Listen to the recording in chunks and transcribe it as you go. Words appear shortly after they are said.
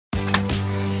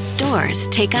doors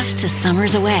take us to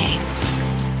summers away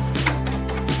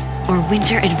or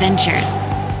winter adventures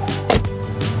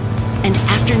and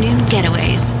afternoon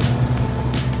getaways.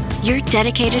 Your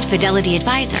dedicated Fidelity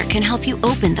advisor can help you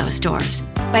open those doors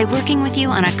by working with you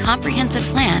on a comprehensive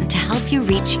plan to help you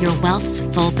reach your wealth's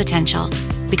full potential.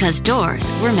 Because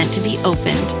doors were meant to be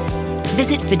opened.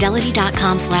 Visit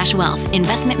fidelity.com/wealth.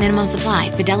 Investment minimum supply.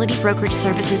 Fidelity Brokerage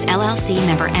Services, LLC,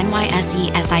 member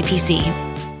NYSE SIPC.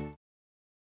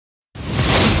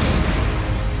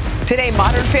 Today,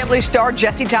 Modern Family star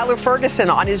Jesse Tyler Ferguson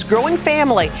on his growing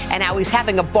family and how he's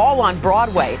having a ball on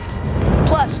Broadway.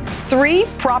 Plus, 3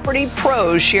 property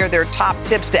pros share their top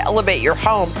tips to elevate your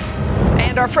home.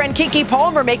 And our friend Keke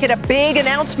Palmer making a big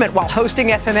announcement while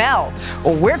hosting SNL.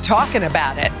 Well, we're talking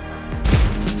about it.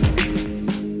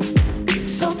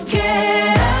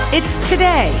 It's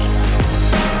Today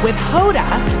with Hoda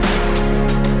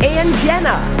And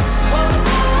Jenna.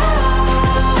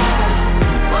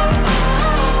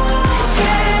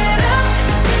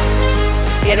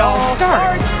 It all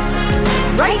starts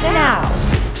right now.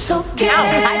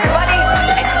 Hi, everybody.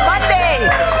 It's Monday.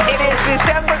 It is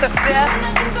December the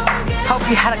 5th. Hope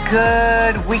you had a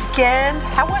good weekend.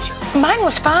 How was yours? Mine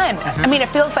was fun. I mean, it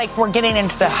feels like we're getting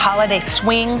into the holiday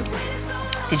swing.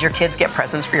 Did your kids get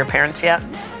presents for your parents yet?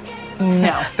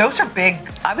 No. Those are big.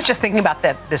 I was just thinking about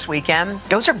that this weekend.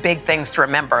 Those are big things to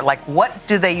remember. Like, what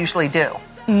do they usually do?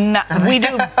 No, we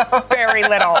do very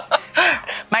little.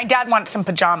 My dad wants some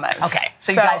pajamas. Okay,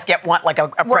 so you guys want like a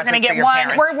we're present gonna for your one.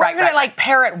 parents. We're going to like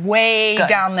pare it way Good.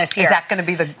 down this year. Is that going to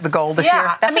be the goal this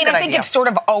year? That's I mean, a good I think idea. it's sort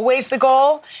of always the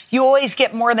goal. You always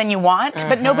get more than you want,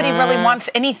 but nobody really wants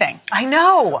anything. I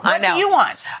know. What do you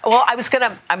want? Well,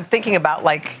 I'm thinking about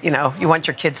you want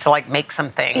your kids to like make some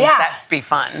things. Yeah. That'd be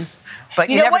fun. But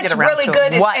you know never what's get around really to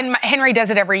good it. is, What? and Henry does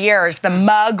it every year, is the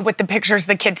mug with the pictures of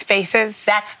the kids' faces.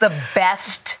 That's the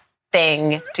best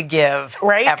thing to give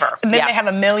right? ever. And then they have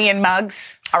a million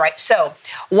mugs. All right, so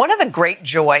one of the great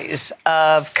joys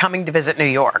of coming to visit New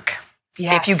York,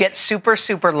 if you get super,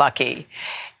 super lucky,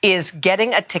 is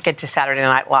getting a ticket to Saturday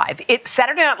Night Live.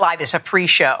 Saturday Night Live is a free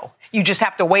show. You just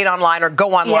have to wait online or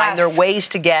go online. Yes. There are ways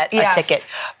to get Yes. a ticket.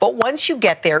 But once you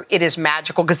get there, it is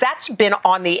magical because that's been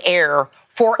on the air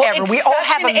forever. Well, we all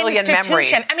have a million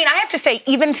memories. I mean, I have to say,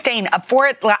 even staying up for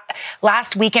it,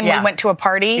 last weekend we went to a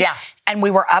party. Yeah. And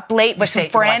we were up late with some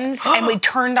friends, and we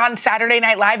turned on Saturday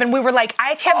Night Live, and we were like,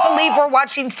 I can't believe we're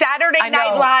watching Saturday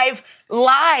Night Live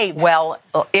live. Well,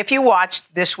 if you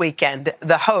watched this weekend,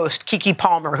 the host, Keke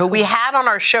Palmer, who we had on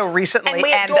our show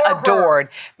recently and adored,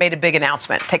 made a big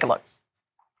announcement. Take a look.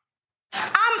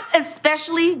 I'm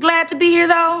especially glad to be here,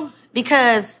 though,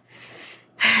 because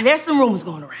there's some rumors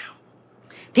going around.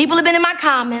 People have been in my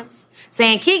comments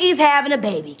saying Keke's having a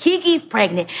baby, Keke's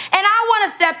pregnant, and I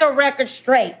want to set the record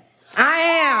straight. I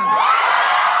am.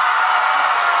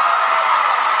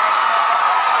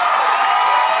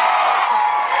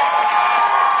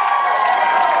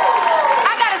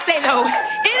 I gotta say, though,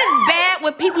 it is bad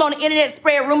when people on the internet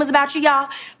spread rumors about you, y'all,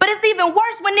 but it's even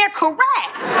worse when they're correct.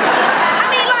 I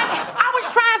mean, I was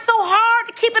trying so hard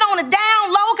to keep it on the down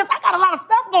low because I got a lot of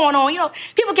stuff going on.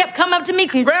 People kept coming up to me,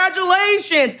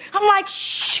 congratulations. I'm like,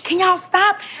 shh, can y'all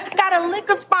stop? I got a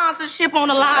liquor sponsorship on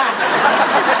the line.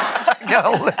 I got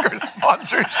a liquor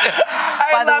sponsorship.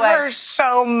 I love her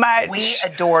so much. We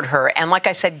adored her. And like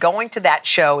I said, going to that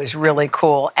show is really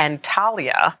cool. And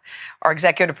Talia, our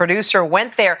executive producer,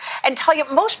 went there. And Talia,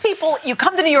 most people, you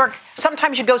come to New York,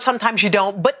 sometimes you go, sometimes you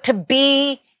don't. But to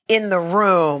be in the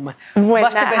room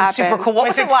must have been super cool. What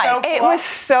was it like? It was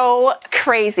so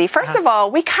crazy. First of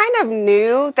all, we kind of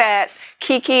knew that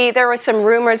Keke, there were some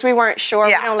rumors. We weren't sure.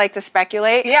 Yeah. We don't like to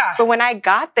speculate. Yeah. But when I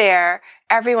got there,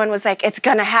 everyone was like, it's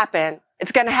going to happen.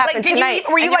 It's going to happen tonight.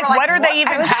 Were you like, what are they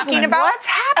even talking about? What's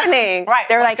happening? Right.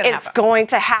 They're What's like, it's going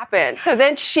to happen. So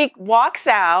then she walks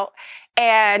out,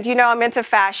 and, I'm into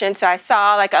fashion, so I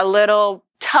saw like a little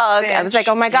tug. I was like,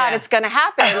 oh my God, it's going to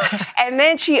happen. And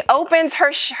then she opens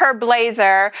her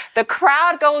blazer. The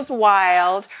crowd goes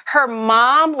wild. Her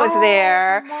mom was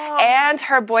there, and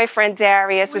her boyfriend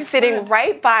Darius was sitting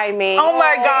right by me. Oh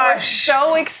my gosh. They were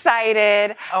so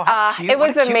excited. Oh, how cute. It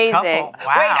was What a cute amazing. couple.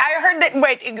 Wow. Wait, I heard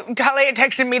that, Talia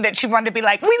texted me that she wanted to be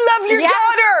like, we love your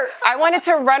daughter. I wanted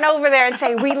to run over there and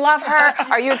say, we love her.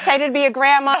 Are you excited to be a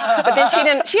grandma? But then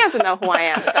she doesn't know who I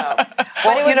am. So.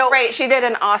 But it was great. She did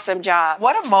an awesome job.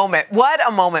 What a moment. What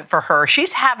a moment for her.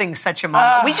 She's having such a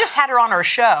moment. We just had her on our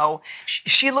show.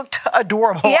 She looked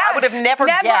adorable. Yes, I would have never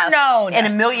guessed known. in a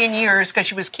million years because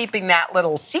she was keeping that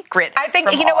little secret. I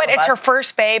think, you know what? It's her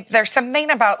first babe. There's something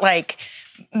about,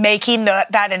 making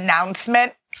that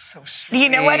announcement So sweet. You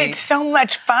know what? It's so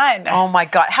much fun. Oh, my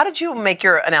God. How did you make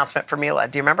your announcement for Mila?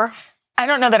 Do you remember? I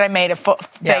don't know that I made a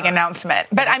big announcement,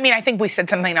 but I mean, I think we said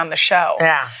something on the show.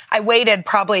 Yeah. I waited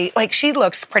probably, like, she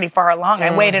looks pretty far along.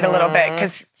 I waited a little bit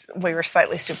because we were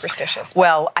slightly superstitious.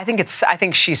 Well, I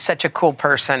think she's such a cool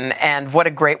person, and what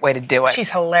a great way to do it. She's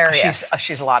hilarious.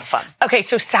 She's a lot of fun. Okay,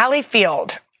 so Sally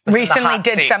Field recently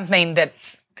did something that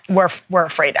we're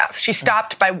afraid of. She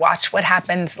stopped by Watch What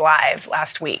Happens Live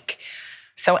last week.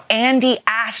 So Andy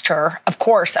asked her, of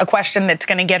course, a question that's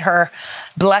going to get her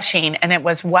blushing, and it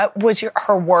was, what was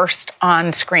her worst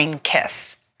on-screen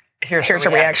kiss? Here's a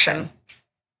reaction.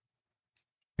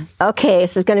 Okay,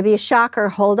 this is going to be a shocker.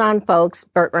 Hold on, folks.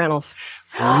 Burt Reynolds.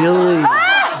 Really?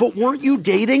 But weren't you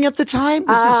dating at the time?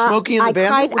 This is Smokey and the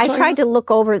Bandit? I tried to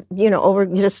look over,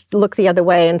 just look the other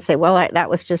way and say, well, that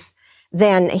was just,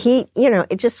 then he,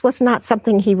 it just was not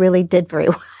something he really did very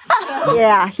well.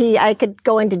 Yeah, I could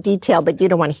go into detail, but you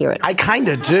don't want to hear it. I kind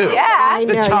of do. Yeah, I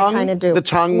know, you kind of do. The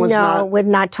tongue was not? No, was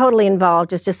not totally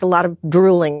involved. It's just a lot of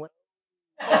drooling.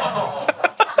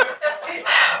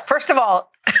 First of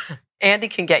all, Andy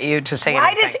can get you to say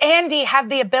anything. Why does Andy have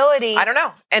the ability? I don't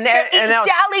know. And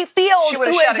Sally Field, who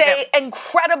is an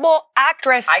incredible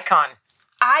actress,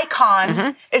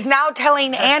 icon, is now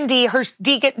telling Andy her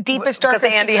deepest, darkest. Because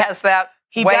Andy has that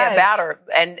way about her,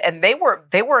 and they were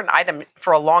an item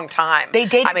for a long time. They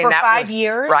dated for 5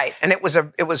 years, right? And it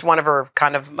was one of her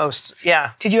kind of most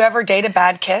Did you ever date a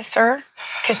bad kisser?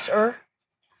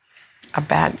 A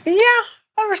bad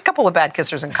There was a couple of bad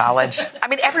kissers in college. I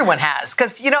mean, everyone has,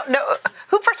 because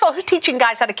first of all, who's teaching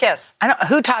guys how to kiss? I don't.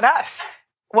 Who taught us?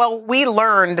 Well, we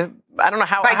learned. I don't know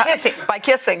how by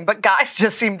kissing, but guys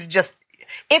just seem to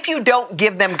if you don't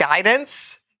give them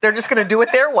guidance, they're just going to do it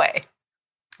their way,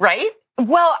 right?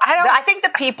 Well, I think the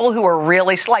people who are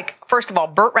really first of all,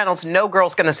 Burt Reynolds, no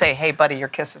girl's going to say, "Hey, buddy, your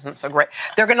kiss isn't so great."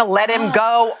 They're going to let him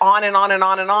go on and on and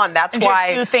on and on. That's why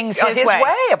just do things his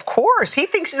way. Of course, he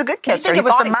thinks he's a good kisser. You think it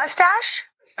was the mustache?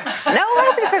 No, I don't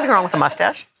think there's anything wrong with the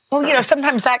mustache. Well,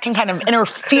 sometimes that can kind of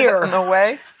interfere. In a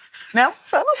way. No?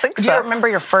 So I don't think so. Do you remember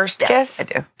your first kiss? I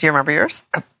do. Do you remember yours?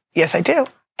 Yes, I do.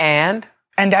 And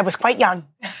I was quite young.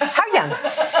 How young?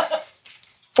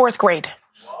 4th grade.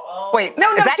 Wait,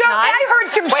 no, is that 9? I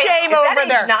heard some shame over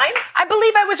there. 9? I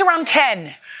believe I was around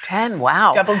 10. 10,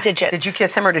 wow. Double digits. Did you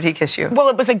kiss him or did he kiss you? Well,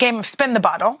 it was a game of spin the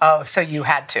bottle. Oh, so you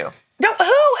had to. No,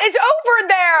 who is over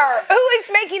there? Who is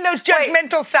making those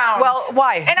judgmental sounds? Well,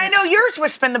 why? And I know yours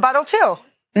was spin the bottle, too.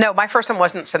 No, my first one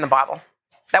wasn't spin the bottle.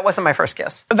 That wasn't my first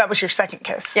kiss. That was your second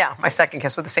kiss. Yeah, my second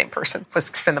kiss with the same person was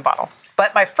spin the bottle.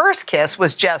 But my first kiss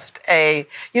was just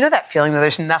that feeling that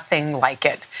there's nothing like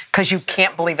it because you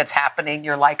can't believe it's happening.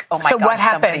 You're like, oh my God,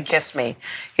 somebody kissed me.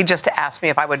 He just asked me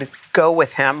if I would go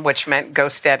with him, which meant go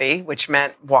steady, which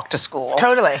meant walk to school.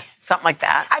 Totally. Something like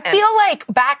that. I feel like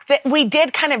back then we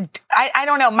did kind of, I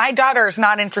don't know, my daughter is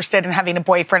not interested in having a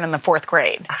boyfriend in the 4th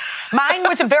grade. Mine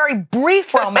was a very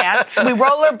brief romance. We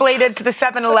rollerbladed to the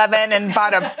 7-Eleven and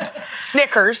bought a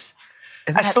Snickers,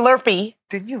 a Slurpee.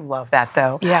 Did you love that,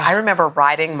 though? Yeah. I remember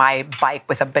riding my bike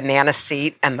with a banana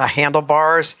seat and the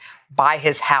handlebars by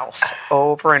his house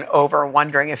over and over,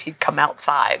 wondering if he'd come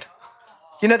outside.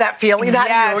 You know that feeling?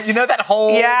 Yes. You know that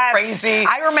whole crazy...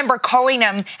 I remember calling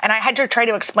him, and I had to try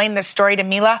to explain this story to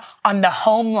Mila on the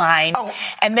home line,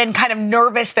 and then kind of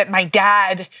nervous that my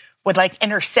dad would,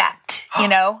 intercept,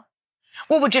 Well,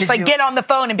 would just, get on the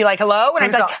phone and be like, hello? And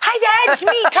I'd be like, hi, Dad, it's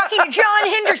me talking to John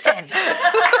Henderson.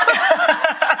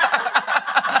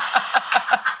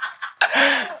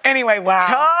 Anyway, wow.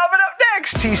 Coming up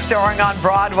next, he's starring on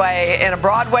Broadway in a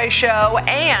Broadway show,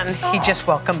 and he just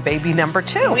welcomed baby number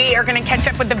 2. We are going to catch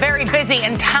up with the very busy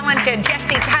and talented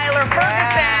Jesse Tyler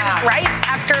Ferguson right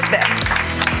after this.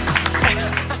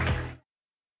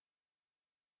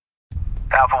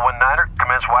 Alpha 19er,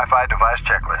 commence Wi-Fi device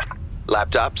checklist.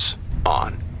 Laptops,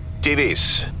 on.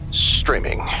 TVs,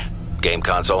 streaming. Game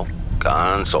console,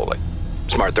 consoling.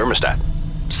 Smart thermostat,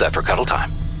 set for cuddle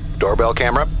time. Doorbell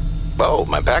camera, oh,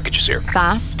 my package is here.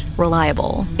 Fast,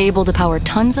 reliable, able to power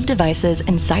tons of devices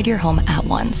inside your home at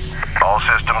once. All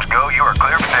systems go, you are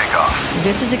clear for takeoff.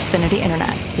 This is Xfinity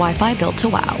Internet, Wi-Fi built to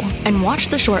wow. And watch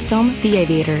the short film, The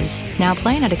Aviators, now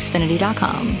playing at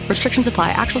Xfinity.com. Restrictions apply.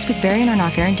 Actual speeds vary and are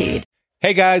not guaranteed.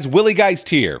 Hey guys, Willie Geist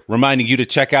here, reminding you to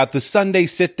check out the Sunday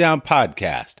Sit Down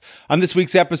podcast. On this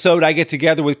week's episode, I get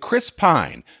together with Chris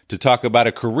Pine to talk about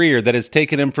a career that has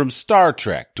taken him from Star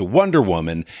Trek to Wonder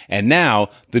Woman, and now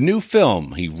the new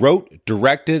film he wrote,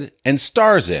 directed, and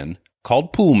stars in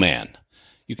called Pool Man.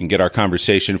 You can get our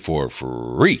conversation for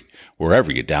free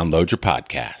wherever you download your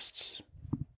podcasts.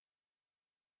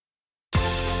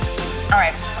 All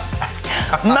right.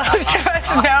 Most of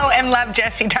us know and love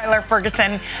Jesse Tyler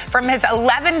Ferguson from his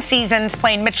 11 seasons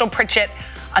playing Mitchell Pritchett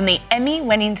on the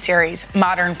Emmy-winning series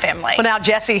Modern Family. Well, now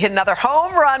Jesse hit another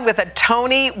home run with a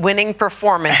Tony-winning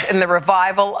performance in the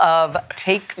revival of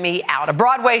Take Me Out, a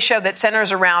Broadway show that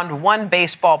centers around one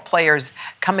baseball player's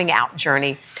coming out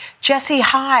journey. Jesse,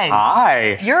 hi.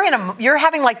 Hi. You're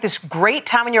having like this great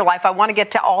time in your life. I want to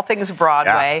get to all things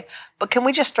Broadway, but can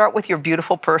we just start with your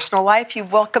beautiful personal life? You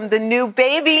welcomed a new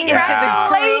baby into the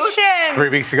crew. 3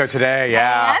 weeks ago today,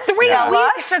 yeah. And 3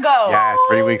 weeks ago. Yeah,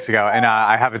 3 weeks ago. And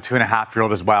I have a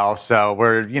 2.5-year-old as well, so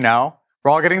we're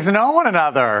all getting to know one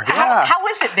another. How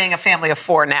is it being a family of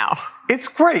 4 now? It's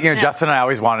great. Justin and I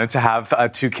always wanted to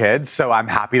have 2 kids, so I'm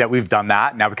happy that we've done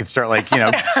that. Now we can start,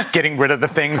 getting rid of the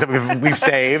things that we've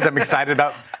saved. I'm excited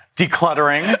about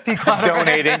decluttering.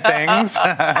 Donating things.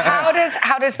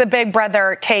 How does the big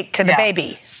brother take to the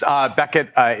baby? Beckett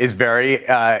is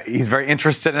he's very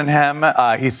interested in him.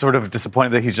 He's sort of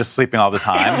disappointed that he's just sleeping all the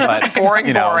time. But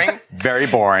boring. Very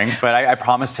boring. But I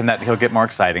promised him that he'll get more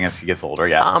exciting as he gets older.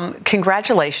 Yeah.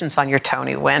 Congratulations on your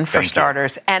Tony win, for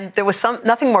starters. And there was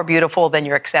nothing more beautiful than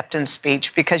your acceptance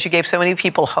speech, because you gave so many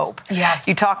people hope. Yeah.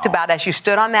 You talked about, as you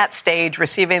stood on that stage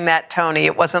receiving that Tony,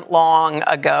 it wasn't long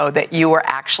ago that you were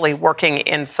actually working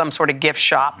in some sort of gift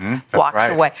shop blocks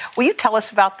away. Will you tell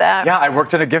us about that? Yeah, I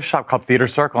worked in a gift shop called Theater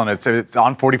Circle, and it's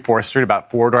on 44th Street,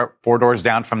 about four doors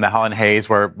down from the Helen Hayes,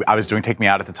 where I was doing Take Me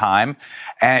Out at the time.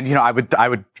 And I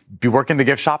would be working the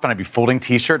gift shop, and I'd be folding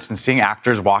T-shirts and seeing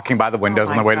actors walking by the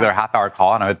windows on the way to their half-hour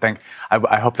call, and I would think,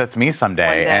 I hope that's me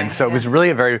someday. And so it was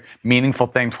really a very meaningful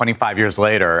thing. 25 years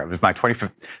later, it was my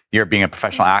 25th year being a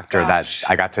professional actor that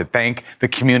I got to thank the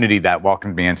community that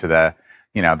welcomed me into the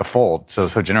fold so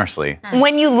generously.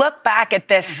 When you look back at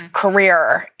this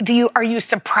career, are you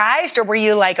surprised, or were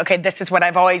you like, okay, this is what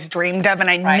I've always dreamed of, and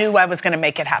I knew I was going to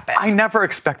make it happen? I never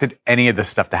expected any of this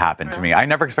stuff to happen to me. I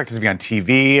never expected to be on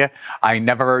TV. I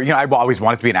never, I always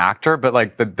wanted to be an actor,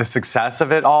 but the success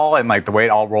of it all and the way it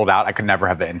all rolled out, I could never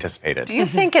have anticipated. Do you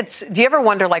think do you ever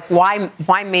wonder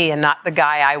why me and not the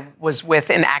guy I was with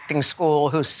in acting school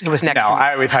who was next to me? No,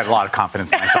 I always had a lot of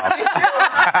confidence in myself. You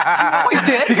always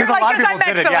did? Because a lot of people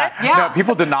did it, No,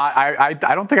 people did not. I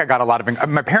don't think I got a lot of...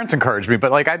 My parents encouraged me,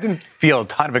 but I didn't feel a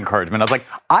ton of encouragement. I was like,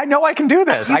 I know I can do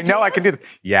this. I know I can do this.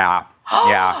 Yeah.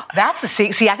 Yeah. That's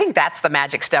I think that's the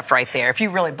magic stuff right there. If you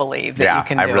really believe that you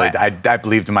can do it. I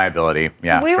believed in my ability.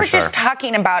 Yeah. We were just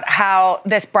talking about how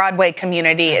this Broadway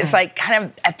community is kind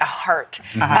of at the heart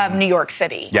of New York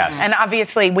City. Yes. And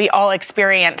obviously we all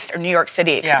experienced, or New York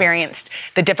City experienced,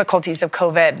 the difficulties of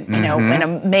COVID, in a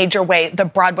major way. The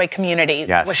Broadway community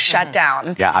was shut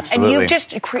down. Yeah, absolutely. And you've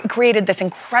just created this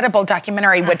incredible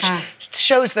documentary which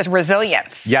shows this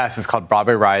resilience. Yes, it's called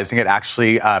Broadway Rising. It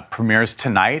actually premieres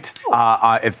tonight.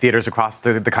 At theaters across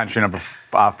the country, over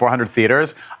 400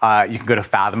 theaters. You can go to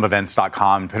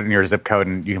fathomevents.com, put it in your zip code,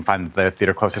 and you can find the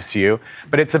theater closest to you.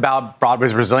 But it's about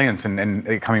Broadway's resilience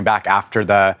and coming back after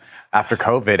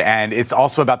COVID. And it's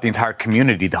also about the entire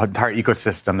community, the entire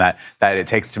ecosystem that it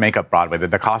takes to make up Broadway.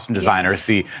 The costume designers,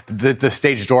 the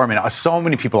stage doormen. So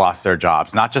many people lost their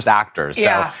jobs, not just actors.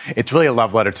 So it's really a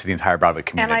love letter to the entire Broadway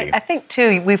community. And I think,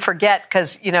 too, we forget,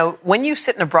 because, when you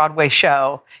sit in a Broadway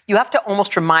show, you have to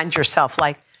almost remind yourself,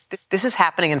 this is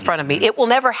happening in front of me. It will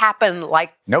never happen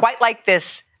quite like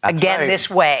this again this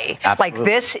way. Absolutely.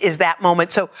 This is that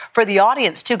moment. So for the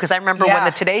audience, too, because I remember when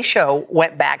the Today Show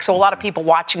went back, so a lot of people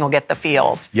watching will get the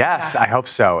feels. Yes, I hope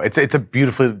so. It's a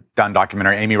beautifully done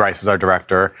documentary. Amy Rice is our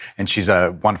director, and she's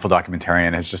a wonderful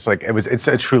documentarian. It's just it's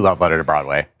a true love letter to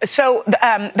Broadway. So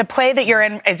the play that you're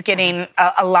in is getting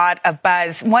a lot of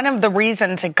buzz. One of the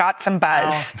reasons it got some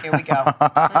buzz. Here we go.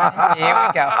 Here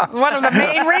we go. One of the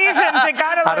main reasons it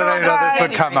got a How little did I know buzz. this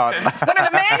would come up? One of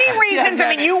the many reasons.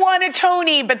 You won a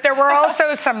Tony, but there were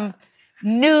also some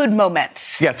nude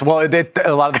moments. Yes, well,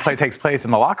 a lot of the play takes place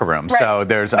in the locker room, so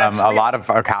there's a lot of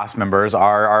our cast members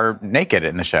are naked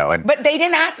in the show. But they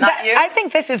didn't ask. I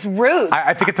think this is rude.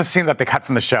 I think it's a scene that they cut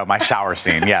from the show, my shower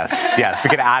scene. Yes, we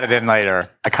could add it in later.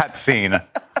 A cut scene.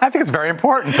 I think it's very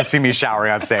important to see me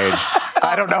showering on stage.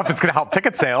 I don't know if it's going to help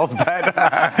ticket sales, but...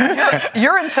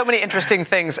 You're in so many interesting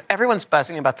things. Everyone's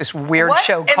buzzing about this weird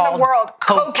show called... What in the world?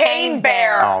 Cocaine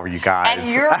Bear. Oh, you guys. And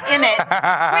you're in it.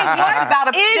 Wait, what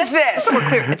about this? So we're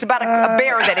clear. It's about a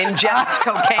bear that ingests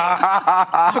cocaine.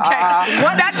 Okay.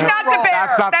 That's not the bear.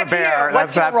 That's not the bear. You.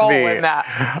 What's your role in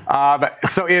that?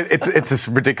 So it's this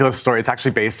ridiculous story. It's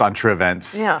actually based on true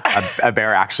events. Yeah. A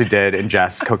bear actually did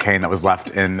ingest cocaine that was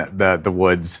left in the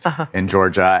woods in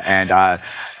Georgia, and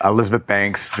Elizabeth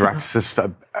Banks directs this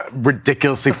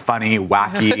ridiculously funny,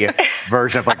 wacky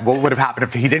version of like what would have happened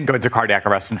if he didn't go into cardiac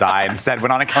arrest and die, and instead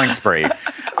went on a killing spree.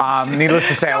 Needless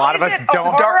to say, a lot of us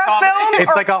don't. Horror film?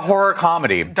 It's like a horror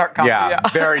comedy. Dark comedy. Yeah,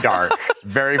 very dark.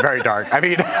 Very, very dark. I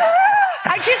mean.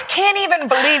 I just can't even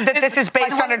believe that this is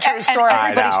based on a true story.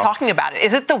 Everybody's talking about it.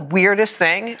 Is it the weirdest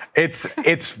thing?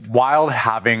 It's wild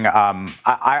having.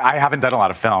 I haven't done a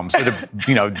lot of films, so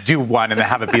to do one and then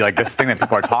have it be like this thing that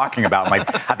people are talking about, like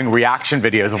having reaction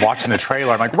videos of watching the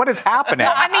trailer. I'm like, what is happening?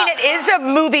 Well, I mean, it is a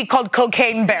movie called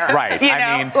Cocaine Bear, right?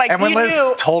 And when Liz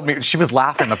told me, she was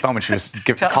laughing on the phone when she was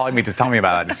calling me to tell me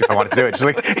about it and see if I wanted to do it. She's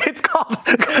like, it's called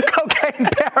Cocaine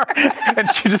Bear, and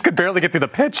she just could barely get through the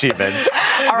pitch even.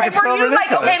 All right, were you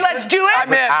like, okay, let's do it?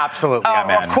 I'm in. Absolutely, I'm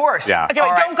in. Of course. Yeah. Okay,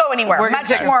 wait, don't go anywhere. Much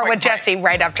more with Jesse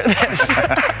right after this. The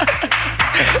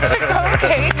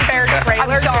Cocaine Bear trailer.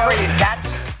 I'm sorry.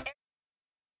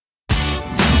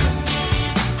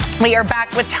 We are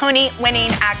back with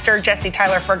Tony-winning actor Jesse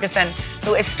Tyler Ferguson,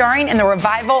 who is starring in the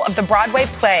revival of the Broadway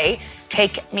play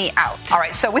Take Me Out. All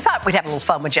right, so we thought we'd have a little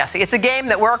fun with Jesse. It's a game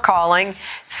that we're calling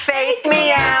Fake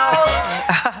Me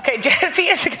Out. Okay, Jesse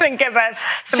is going to give us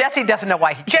some... Jesse doesn't know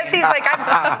why he came. Jesse's like,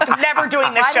 I'm never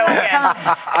doing this show again.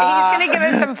 He's going to give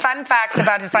us some fun facts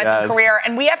about his life and career,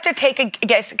 and we have to take a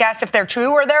guess if they're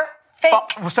true or they're fake.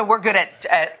 Well, so we're good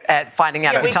at finding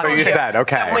out. So you said,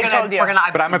 okay. So we told you.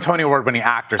 But I'm a Tony Award-winning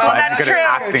actor, so I'm good at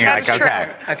acting.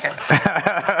 Okay.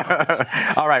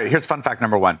 All right, here's fun fact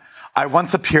number 1. I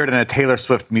once appeared in a Taylor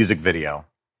Swift music video.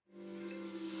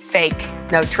 Fake.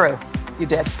 No, true. You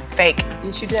did. Fake.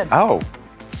 Yes, you did. Oh.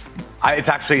 It's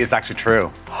actually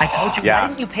true. I told you. Yeah. Why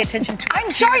didn't you pay attention to it? I'm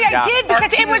sorry, I did,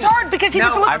 because it was hard, because he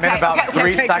was looking. I'm in about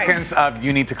 3 seconds of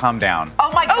You Need to Calm Down.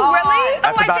 Oh, my God. Oh, really?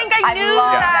 That's I think I knew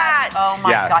that. Oh,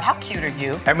 my God. How cute are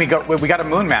you? And we got a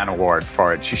Moon Man award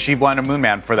for it. She won a Moon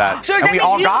Man for that. So and we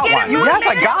all got one. Yes,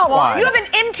 I got one. You have an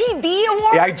MTV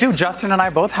award? Yeah, I do. Justin and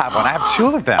I both have one. I have 2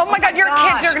 of them. Oh, my God. Your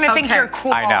kids are going to think you're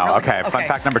cool. I know. Okay. Fun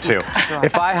fact number 2.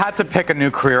 If I had to pick a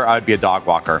new career, I'd be a dog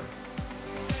walker.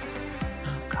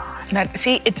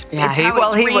 It's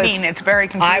very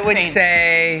confusing. I would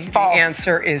say false. The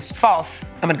answer is false.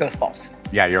 I'm going to go with false.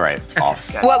 Yeah, you're right. It's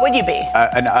false. What would you be?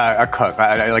 A cook,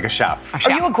 like a chef.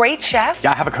 Are you a great chef?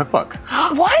 Yeah, I have a cookbook.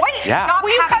 What? Yeah.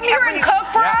 Will you come here and cook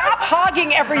for us? Stop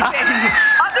hogging everything.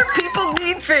 Other people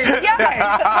need things. Yeah.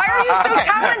 Why are you so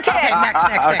talented? Okay, next.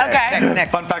 Okay.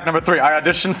 Fun fact number 3. I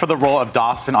auditioned for the role of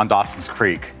Dawson on Dawson's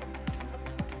Creek.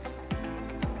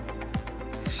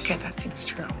 Okay, that seems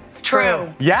true.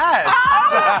 True. Yes.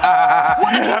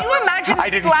 Well, can you imagine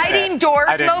the sliding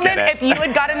doors moment if you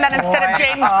had gotten that instead of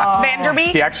James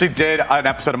Vanderbeek? He actually did an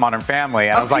episode of Modern Family,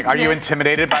 and I was like, "Are you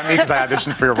intimidated by me because I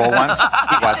auditioned for your role once?"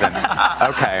 He wasn't.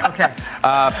 Okay.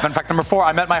 Fun fact number 4.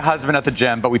 I met my husband at the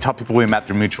gym, but we tell people we met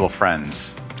through mutual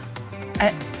friends.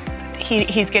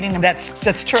 He's getting them.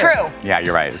 That's true. True. Yeah,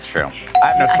 you're right. It's true. I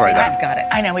have no story there. Got it.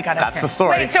 I know, we got it. That's the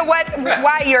story. Wait, so what?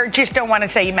 Why you just don't want to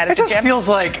say you met at the gym? It just feels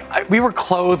like we were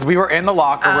clothed. We were in the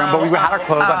locker room, but we had our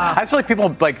clothes on. I just feel like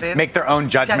people make their own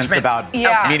judgments about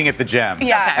meeting at the gym.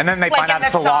 Yeah. And then they find out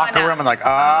it's a locker room and like,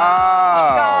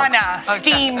 sauna,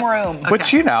 steam room.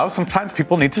 Which, sometimes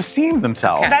people need to steam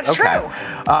themselves. That's true.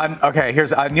 Okay,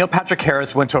 here's Neil Patrick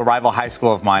Harris went to a rival high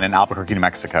school of mine in Albuquerque, New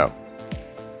Mexico.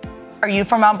 Are you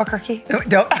from Albuquerque?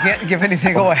 Can't give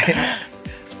anything away.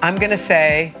 I'm going to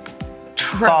say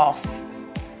false.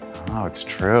 Oh, it's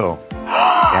true.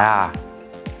 Yeah.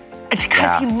 It's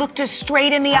because he looked us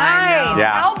straight in the eyes.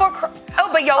 Yeah. Albuquerque. Oh,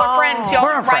 but y'all are friends. Y'all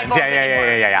are friends.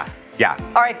 Yeah.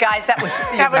 All right, guys, that was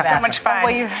so much fun.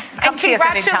 Well, come see us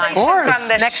anytime. On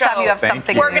this Next show. time you have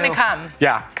something We're going to come.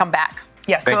 Yeah. Come back.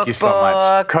 Yes. Thank you so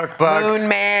much. Cookbook. Moon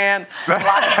Man.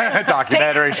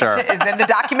 Documentary, sure. Then the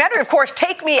documentary, of course,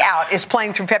 Take Me Out is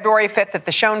playing through February 5th at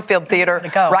the Schoenfield Theater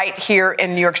right here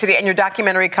in New York City. And your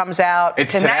documentary comes out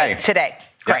tonight. Today.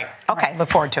 Great. Okay. Look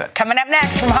forward to it. Coming up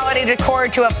next, from holiday decor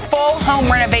to a full home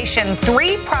renovation,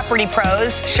 3 property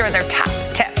pros share their top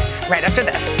tips right after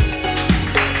this.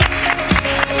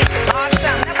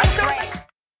 Awesome. That was great.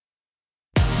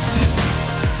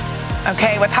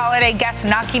 Okay, with holiday guests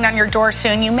knocking on your door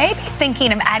soon, you may be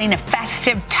thinking of adding a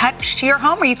festive touch to your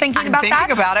home. Are you thinking about that? I'm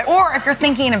thinking about it. Or if you're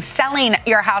thinking of selling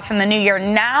your house in the new year,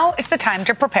 now is the time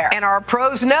to prepare. And our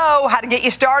pros know how to get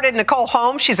you started. Nichole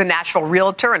Holmes, she's a Nashville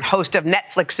realtor and host of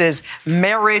Netflix's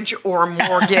Marriage or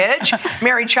Mortgage.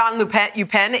 Mary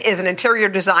Tjon-Joe-Pin is an interior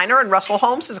designer, and Russell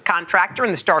Holmes is a contractor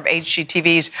and the star of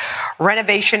HGTV's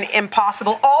Renovation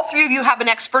Impossible. All 3 of you have an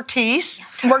expertise.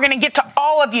 We're going to get to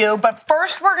all of you, but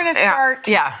first we're going to start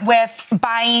start with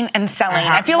buying and selling.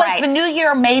 I feel like the new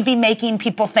year may be making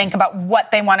people think about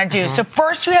what they want to do. So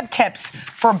first, you have tips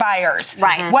for buyers.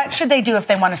 Right. What should they do if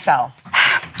they want to sell?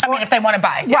 I mean, if they want to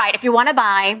buy. Right. If you want to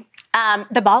buy,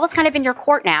 the ball is kind of in your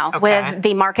court now with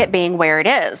the market being where it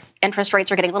is. Interest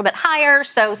rates are getting a little bit higher,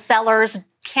 so sellers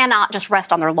cannot just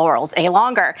rest on their laurels any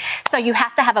longer. So you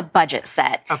have to have a budget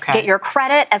set. Get your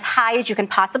credit as high as you can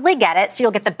possibly get it, so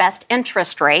you'll get the best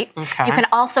interest rate. You can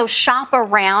also shop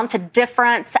around to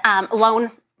different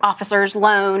loan officers,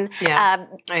 thank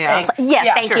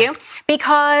you.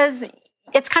 Because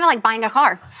it's kind of like buying a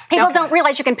car. People don't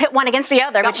realize you can pit one against the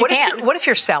other, but you can. What if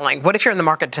you're selling? What if you're in the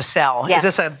market to sell? Yes.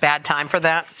 Is this a bad time for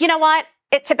that? You know what?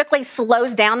 It typically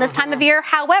slows down this time of year.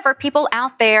 However, people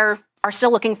out there are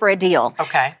still looking for a deal.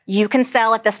 You can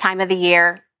sell at this time of the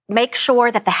year. Make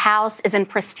sure that the house is in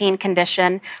pristine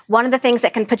condition. One of the things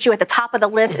that can put you at the top of the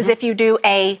list is if you do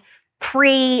a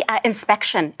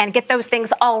pre-inspection and get those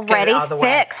things already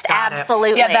fixed.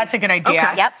 Absolutely. Yeah, that's a good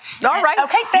idea. Yep. All right.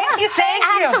 Okay, thank you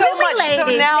so much. Ladies.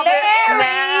 So now,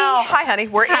 hi, honey.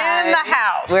 We're in the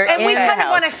house. And we kind of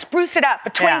want to spruce it up.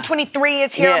 But 2023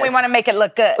 is here, and we want to make it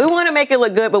look good. We want to make it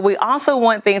look good, but we also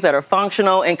want things that are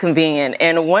functional and convenient.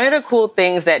 And one of the cool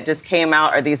things that just came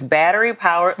out are these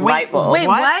battery-powered light bulbs. Wait,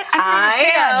 what?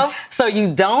 I know. So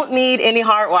you don't need any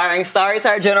hard wiring. Sorry to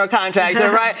our general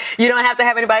contractor, right? You don't have to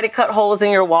have anybody cut holes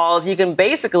in your walls. You can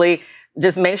basically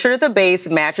just make sure that the base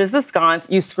matches the sconce.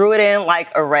 You screw it in like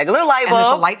a regular light bulb. And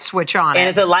there's a light switch on it. And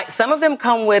it's a light. Some of them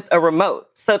come with a remote.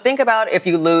 So think about if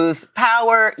you lose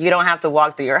power, you don't have to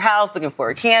walk through your house looking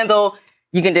for a candle.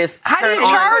 You can just How do you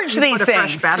charge these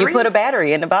things? You put a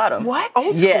battery in the bottom. What?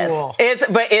 Old school. Yes.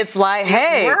 It's like,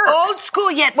 hey. Old school,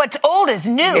 yet what's old is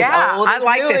new. Yeah, old I is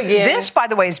like new this. again. This, by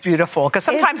the way, is beautiful because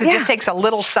sometimes it just takes a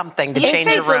little something to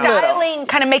change a room. Styling,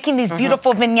 kind of making these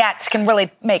beautiful vignettes can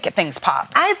really make things pop.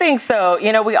 I think so.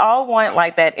 You know, we all want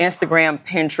like that Instagram,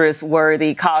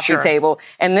 Pinterest-worthy coffee table.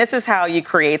 And this is how you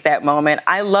create that moment.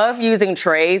 I love using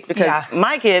trays because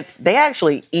my kids, they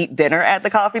actually eat dinner at the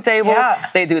coffee table.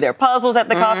 They do their puzzles at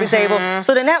the coffee table.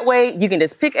 So then that way you can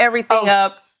just pick everything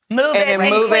up. Move and it, then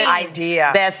move it.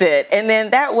 Idea. That's it. And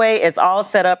then that way it's all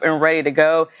set up and ready to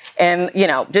go. And, you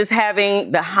know, just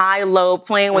having the high-low,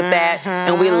 playing with that.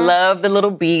 And we love the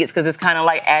little beads because it's kind of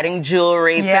like adding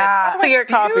jewelry to your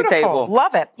coffee table.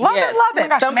 Love it. Love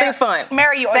it. Something fun.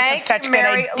 Mary, you always have such good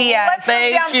ideas. Let's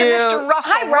move down to Mr.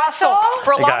 Russell. Hi, Russell.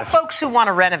 For a lot of folks who want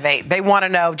to renovate, they want to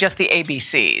know just the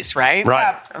ABCs, right?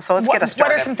 Right. So let's get us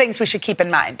started. What are some things we should keep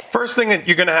in mind? First thing that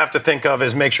you're going to have to think of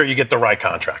is make sure you get the right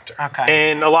contractor.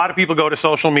 And a lot of people go to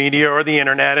social media or the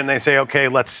internet and they say, okay,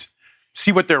 let's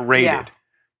see what they're rated.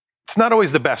 It's not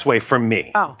always the best way for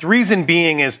me. The reason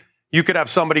being is you could have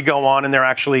somebody go on and they're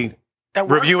actually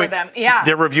reviewing them.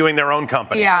 They're reviewing their own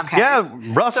company.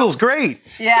 Russell's great.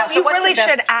 So you really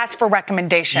should ask for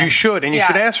recommendations. You should, and you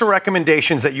should ask for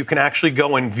recommendations that you can actually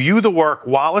go and view the work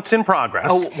while it's in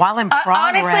progress. While in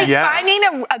progress. Honestly,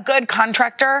 finding a good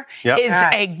contractor is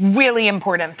a really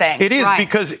important thing. It is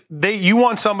because you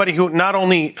want somebody who not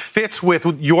only fits with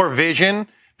your vision,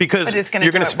 because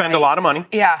you're going to spend a lot of money.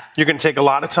 You're going to take a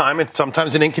lot of time and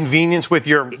sometimes an inconvenience with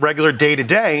your regular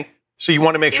day-to-day. So you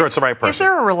want to make sure it's the right person. Is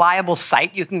there a reliable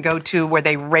site you can go to where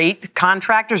they rate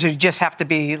contractors, or you just have to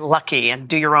be lucky and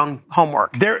do your own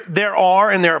homework? There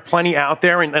are plenty out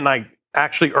there, and I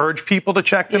actually urge people to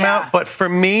check them out. But for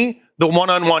me, the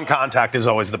one-on-one contact is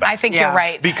always the best. I think you're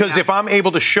right. Because if I'm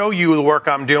able to show you the work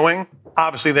I'm doing,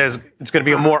 obviously it's going to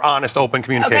be a more honest, open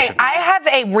communication. Okay, I have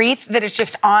a wreath that is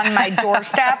just on my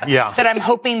doorstep that I'm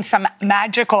hoping some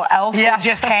magical elf will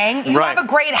just hang. You have a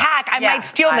great hack. I might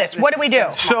steal this. What do we do?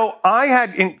 So I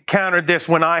had encountered this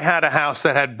when I had a house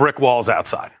that had brick walls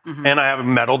outside. And I have a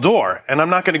metal door. And I'm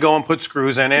not going to go and put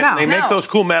screws in it. They make those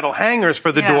cool metal hangers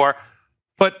for the door.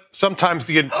 But sometimes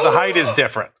the height is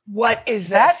different. What is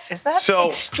that? So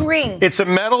it's string. It's a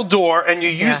metal door, and you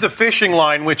use the fishing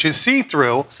line, which is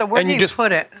see-through. So where do you just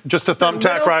put it? Just a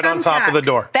thumbtack right on top of the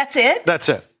door. That's it? That's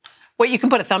it. Wait, you can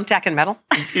put a thumbtack in metal?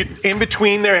 In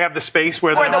between there, you have the space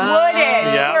where the wood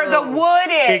is. Where the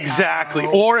wood is. Exactly.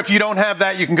 Or if you don't have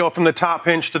that, you can go from the top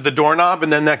hinge to the doorknob,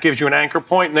 and then that gives you an anchor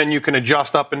point, and then you can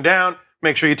adjust up and down.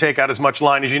 Make sure you take out as much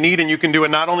line as you need, and you can do it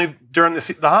not only during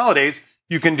the holidays.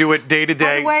 You can do it day to day.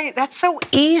 By the way, that's so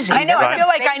easy. I know. I feel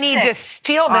like I need to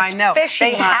steal this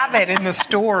fishing They have it in the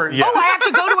stores. Oh, I have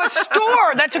to go to a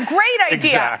store. That's a great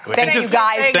idea. Exactly. Thank you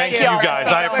guys. Thank you guys.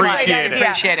 I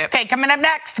appreciate it. Okay, coming up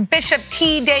next, Bishop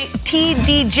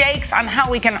T.D. Jakes on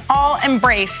how we can all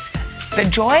embrace the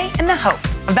joy and the hope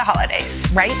of the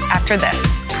holidays right after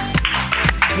this.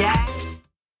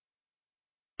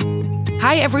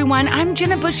 Hi, everyone. I'm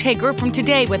Jenna Hager from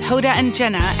Today with Hoda and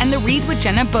Jenna and the Read with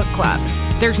Jenna Book Club.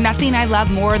 There's nothing I love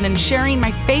more than sharing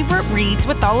my favorite reads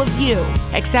with all of you,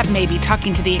 except maybe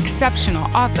talking to the exceptional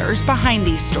authors behind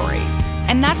these stories.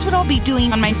 And that's what I'll be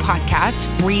doing on my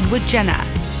podcast, Read with Jenna.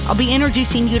 I'll be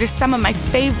introducing you to some of my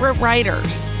favorite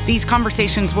writers. These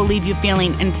conversations will leave you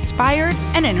feeling inspired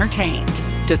and entertained.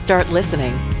 To start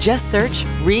listening, just search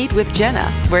Read with Jenna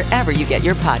wherever you get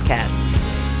your podcasts.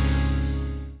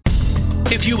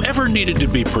 If you ever needed to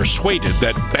be persuaded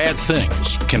that bad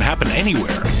things can happen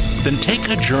anywhere, then take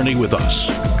a journey with us.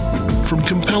 From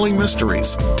compelling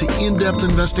mysteries to in-depth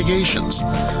investigations,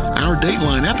 our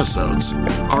Dateline episodes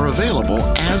are available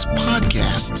as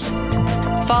podcasts.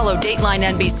 Follow Dateline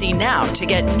NBC now to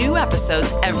get new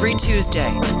episodes every Tuesday.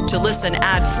 To listen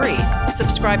ad-free,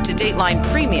 subscribe to Dateline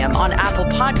Premium on Apple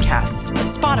Podcasts,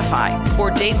 Spotify, or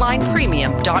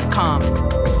DatelinePremium.com.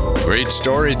 Great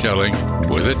storytelling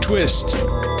with a twist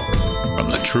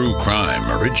from the True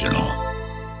Crime Original.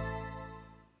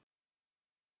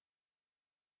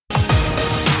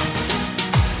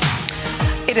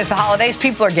 It is the holidays.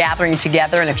 People are gathering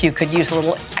together, and if you could use a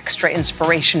little extra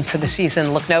inspiration for the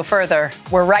season, look no further.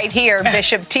 We're right here.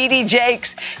 Bishop T.D.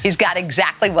 Jakes. He's got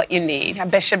exactly what you need. Yeah,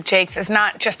 Bishop Jakes is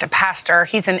not just a pastor.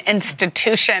 He's an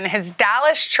institution. His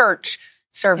Dallas church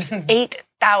serves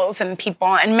 8,000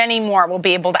 people, and many more will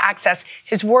be able to access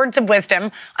his words of wisdom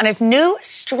on his new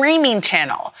streaming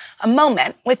channel, A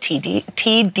Moment with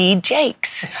T.D.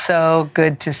 Jakes. It's so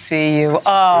good to see you.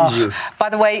 By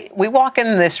the way, we walk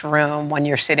in this room when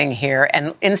you're sitting here,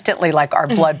 and instantly, like, our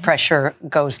blood pressure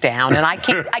goes down. And I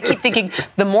keep thinking,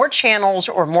 the more channels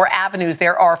or more avenues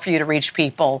there are for you to reach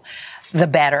people, the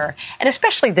better. And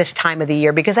especially this time of the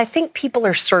year, because I think people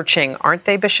are searching, aren't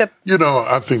they, Bishop? You know,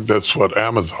 I think that's what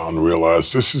Amazon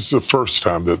realized. This is the first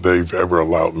time that they've ever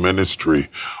allowed ministry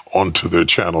onto their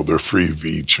channel, their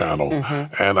FreeV channel.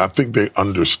 Mm-hmm. And I think they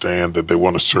understand that they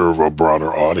want to serve a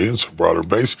broader audience, a broader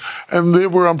base. And they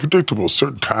were unpredictable.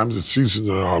 Certain times and seasons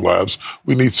in our lives,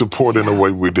 we need support in a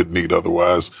way we didn't need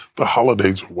otherwise. The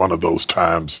holidays were one of those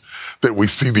times that we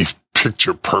see these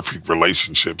picture-perfect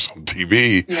relationships on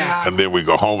TV, and then we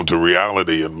go home to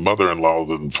reality and mother-in-laws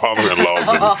and father-in-laws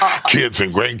and kids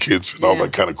and grandkids and all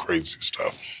that kind of crazy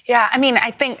stuff. Yeah, I mean,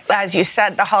 I think, as you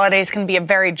said, the holidays can be a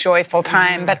very joyful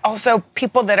time, but also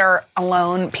people that are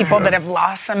alone, people that have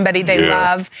lost somebody they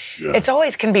love, it's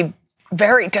always can be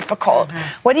very difficult.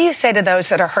 What do you say to those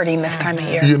that are hurting this time of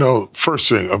year? You know, first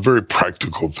thing, a very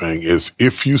practical thing is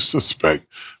if you suspect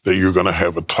that you're going to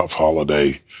have a tough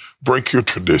holiday, break your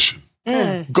tradition.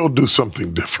 Go do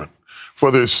something different.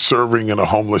 Whether it's serving in a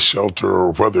homeless shelter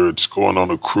or whether it's going on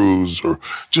a cruise, or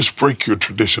just break your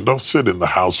tradition. Don't sit in the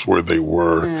house where they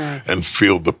were and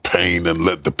feel the pain and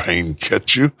let the pain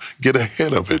catch you. Get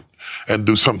ahead of it and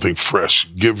do something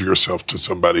fresh. Give yourself to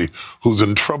somebody who's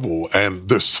in trouble. And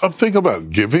there's something about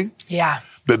giving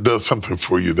that does something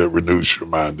for you, that renews your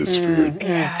mind and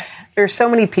spirit. There's so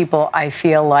many people, I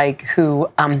feel like, who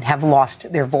have lost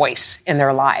their voice in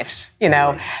their lives, you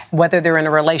know, whether they're in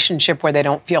a relationship where they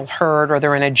don't feel heard, or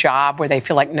they're in a job where they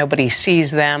feel like nobody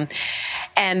sees them,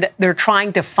 and they're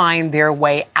trying to find their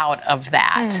way out of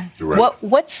that.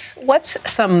 What's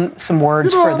some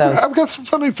words for those? I've got some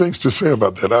funny things to say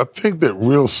about that. I think that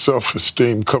real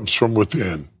self-esteem comes from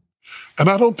within. And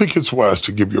I don't think it's wise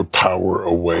to give your power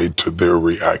away to their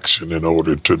reaction in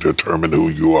order to determine who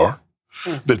you are.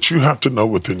 That you have to know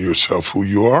within yourself who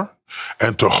you are,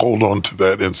 and to hold on to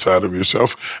that inside of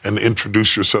yourself and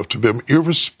introduce yourself to them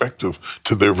irrespective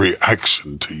to their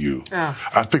reaction to you.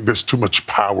 I think there's too much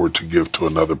power to give to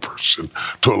another person,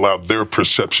 to allow their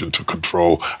perception to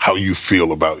control how you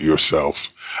feel about yourself.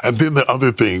 And then the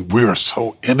other thing, we are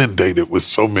so inundated with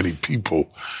so many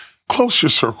people. Close your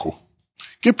circle.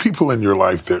 Get people in your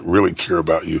life that really care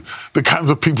about you. The kinds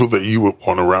of people that you would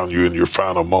want around you in your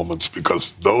final moments,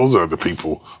 because those are the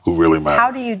people who really matter.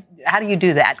 How do you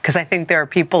do that? Because I think there are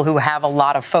people who have a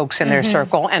lot of folks in their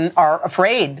circle and are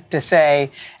afraid to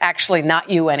say, actually, not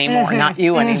you anymore, not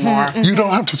you anymore. You don't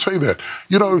have to say that.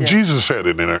 You know, Jesus had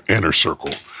an inner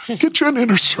circle. Get you an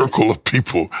inner circle of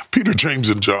people, Peter, James,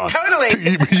 and John. Totally.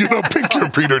 You know, pick your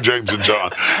Peter, James, and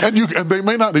John. And they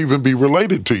may not even be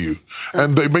related to you.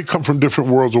 And they may come from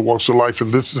different worlds or walks of life,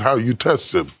 and this is how you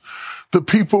test them. The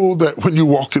people that when you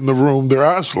walk in the room, their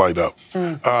eyes light up.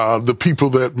 The people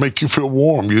that make you feel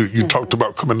warm. You talked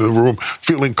about coming in the room,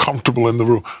 feeling comfortable in the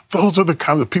room. Those are the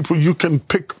kinds of people you can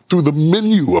pick through the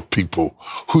menu of people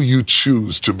who you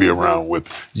choose to be around with.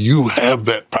 You have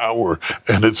that power,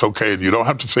 and it's okay. And you don't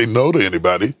have to say no to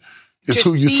anybody. It's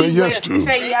who you say yes to.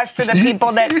 Say yes to the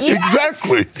people that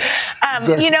Exactly.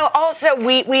 You know, also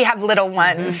we have little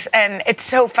ones, and it's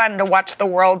so fun to watch the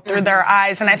world through their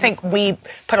eyes. And I think we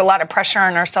put a lot of pressure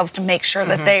on ourselves to make sure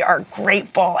that they are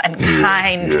grateful and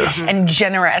kind and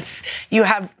generous. You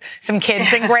have some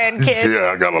kids and grandkids.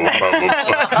 Yeah, I got a lot of them.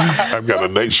 I've got a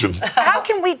nation. How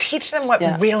can we teach them what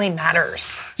really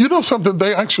matters? You know something?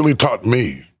 They actually taught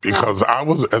me, because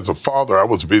as a father, I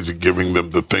was busy giving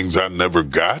them the things I never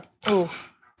got. Ooh.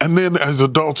 And then as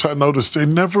adults, I noticed they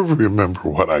never remember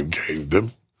what I gave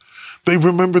them. They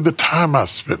remember the time I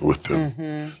spent with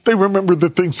them. They remember the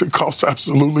things that cost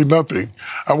absolutely nothing.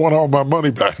 I want all my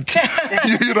money back.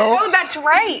 You know? Oh, that's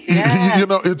right. You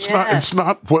know, it's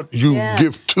not what you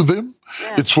give to them.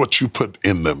 It's what you put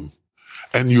in them.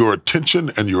 And your attention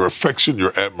and your affection,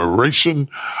 your admiration,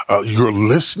 your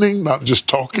listening, not just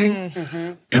talking.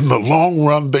 In the long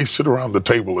run, they sit around the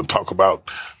table and talk about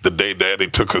the day Daddy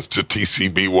took us to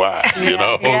TCBY, you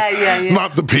know?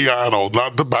 Not the piano,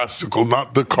 not the bicycle,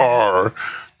 not the car.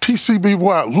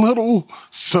 TCBY, little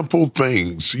simple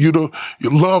things. You know, you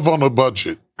love on a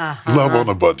budget. Love on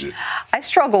a budget. I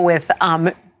struggle with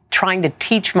trying to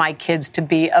teach my kids to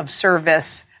be of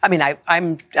service. I mean,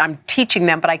 I'm teaching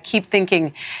them, but I keep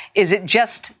thinking, is it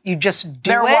just, you just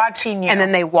do They're it? watching you. And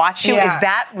then they watch you? Yeah. Is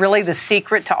that really the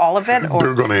secret to all of it? Or?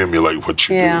 They're going to emulate what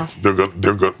you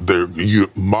do.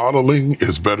 Modeling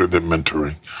is better than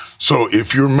mentoring. So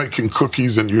if you're making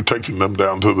cookies and you're taking them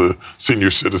down to the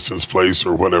senior citizens place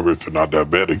or whatever, if they're not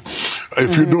diabetic,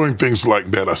 if you're doing things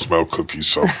like that, I smell cookies.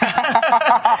 So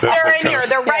they're in here.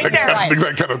 They're right there.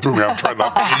 That kind of threw me. I'm trying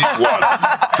not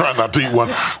to eat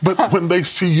one. But when they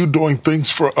see you doing things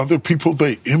for other people,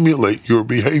 they emulate your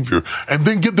behavior and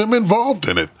then get them involved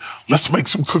in it. Let's make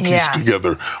some cookies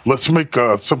together. Let's make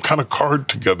some kind of card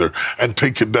together and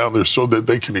take it down there so that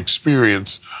they can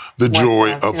experience the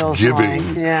joy of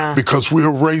giving. Like. Because we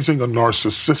are raising a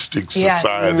narcissistic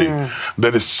society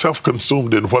that is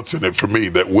self-consumed in what's in it for me,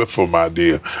 that whiffle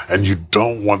idea. And you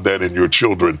don't want that in your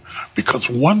children, because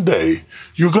one day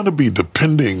you're going to be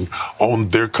depending on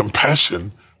their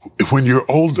compassion when you're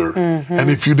older. And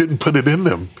if you didn't put it in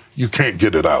them, you can't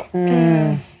get it out.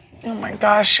 Oh, my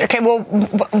gosh. Okay, well,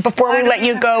 before we let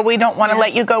you go, we don't want to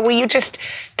let you go. Will you just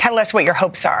tell us what your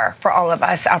hopes are for all of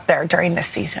us out there during this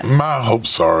season? My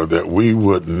hopes are that we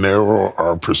would narrow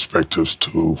our perspectives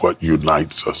to what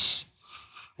unites us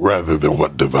rather than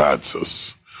what divides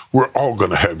us. We're all going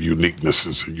to have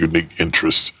uniquenesses and unique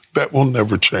interests. That will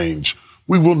never change.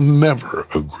 We will never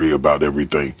agree about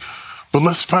everything. But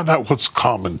let's find out what's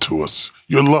common to us.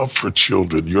 Your love for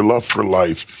children, your love for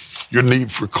life, your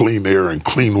need for clean air and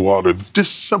clean water,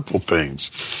 just simple things.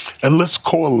 And let's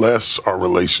coalesce our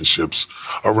relationships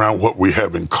around what we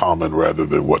have in common rather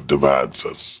than what divides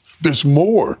us. There's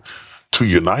more to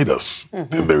unite us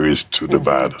than there is to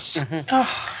divide us.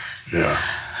 Yeah.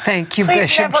 Thank you, Please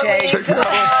Bishop Jake. Check it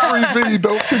out. Freebie.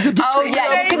 Don't forget to check it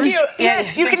out. Thank you.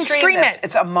 Yes, you can stream it.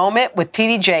 It's A Moment with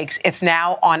T.D. Jakes. It's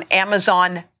now on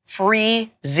Amazon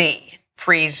Freezy.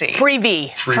 Freezy. Free,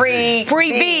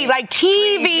 like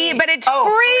TV, but it's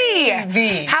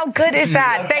free. How good is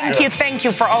that? Thank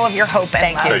you for all of your hope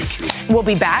and love. Thank you. We'll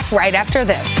be back right after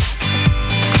this.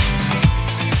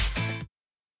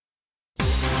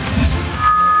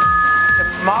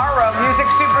 Tomorrow, music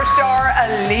superstar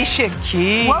Alicia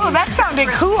Keys. Whoa, that sounded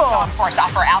cool. Of course,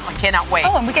 off her album. Cannot wait.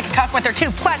 Oh, and we get to talk with her too.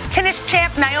 Plus, tennis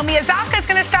champ Naomi Osaka is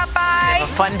going to stop by. Have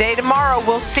a fun day tomorrow.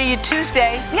 We'll see you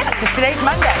Tuesday. Yeah, because today's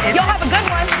Monday. You'll have a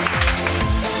good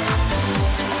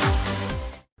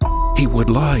one. He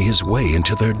would lie his way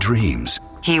into their dreams.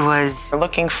 He was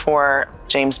looking for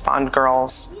James Bond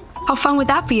girls. How fun would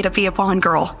that be to be a Bond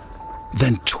girl?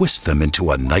 Then twist them into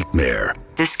a nightmare.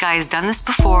 This guy's done this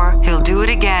before. He'll do it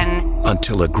again.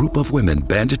 Until a group of women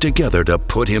banded together to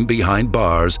put him behind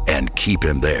bars and keep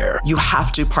him there. You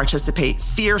have to participate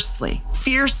fiercely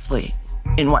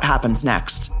in what happens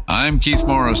next. I'm Keith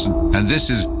Morrison, and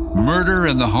this is Murder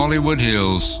in the Hollywood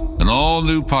Hills, an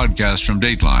all-new podcast from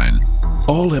Dateline.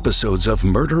 All episodes of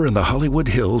Murder in the Hollywood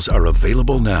Hills are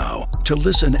available now. To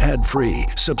listen ad-free,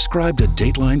 subscribe to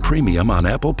Dateline Premium on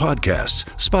Apple Podcasts,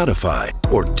 Spotify,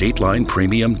 or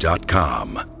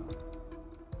DatelinePremium.com.